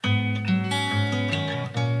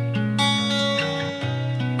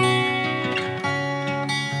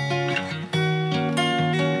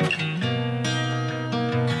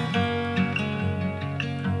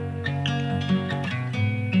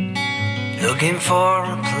looking for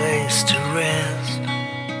a place to rest,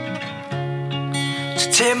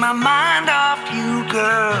 to take my mind off you,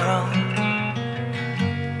 girl.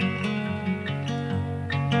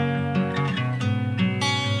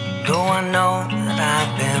 Though I know that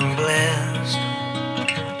I've been blessed,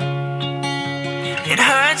 it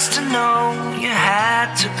hurts to know you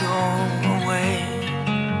had to go away.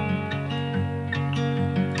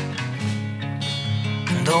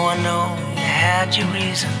 And though I know you had your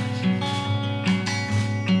reasons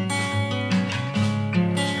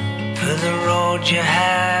for the road you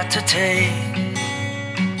had to take,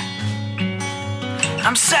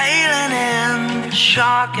 I'm sailing in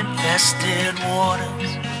shark-infested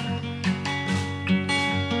waters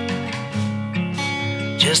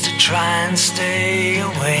just to try and stay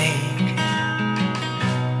away.